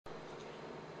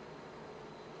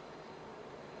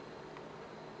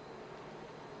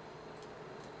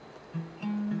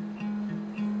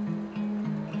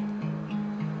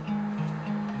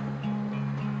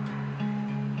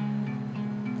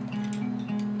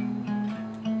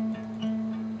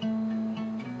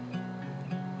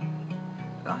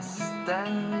Astair,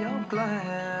 your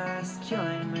glare is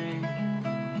killing me.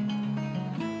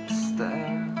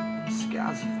 Astair,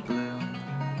 skies of blue.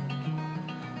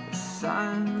 The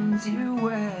signs you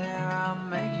wear are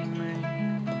making me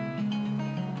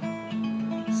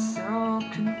so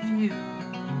confused.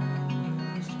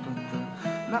 But the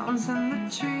mountains and the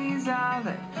trees, are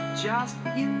they just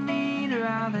what you need, or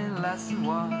are they less than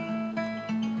what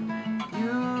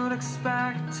you'd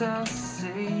expect to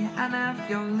see? And if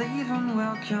you're leaving,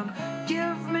 welcome,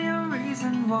 give me a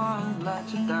reason why I'd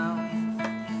let you down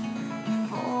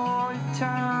before you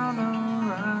turn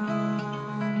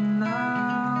around.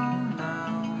 Now,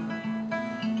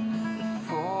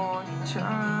 before you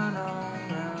turn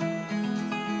around.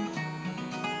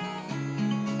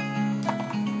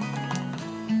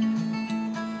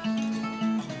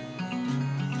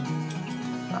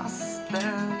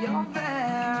 Astair, you're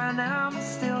there and I'm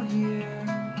still here.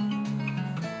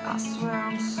 I swear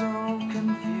I'm so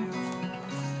confused.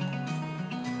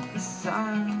 The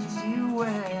signs you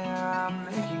wear are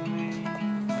making me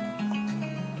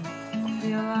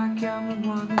feel like I'm the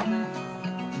one to lose.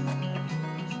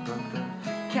 But the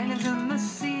canyons and the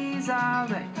seas, are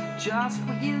they just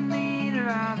what you need, or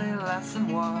are they less than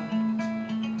what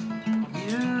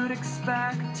you'd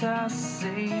expect to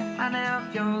see? And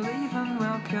if you're leaving,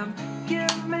 welcome,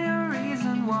 give me a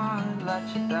reason why I'd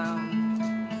let you down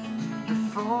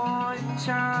before you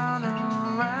turn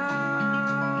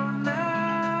around.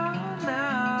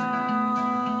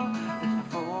 Now,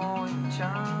 before you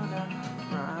turn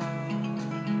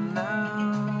around.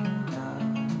 Now,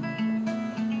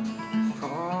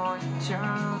 before you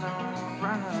turn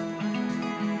around.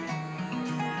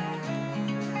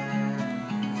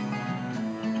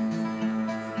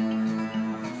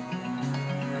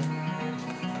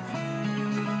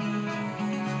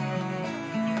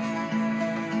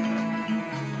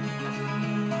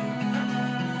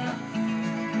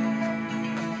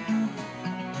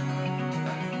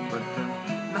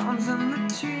 Mountains and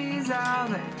the trees, are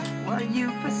they what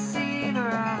you perceive, or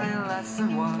are they less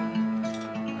than what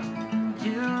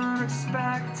you'd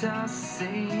expect to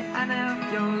see? And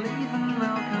if you're leaving,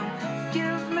 welcome,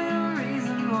 give me a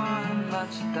reason why I'd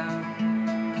let you down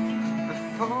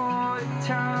before you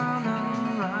turn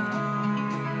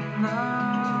around.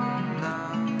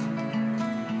 Now,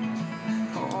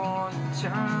 before you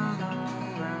turn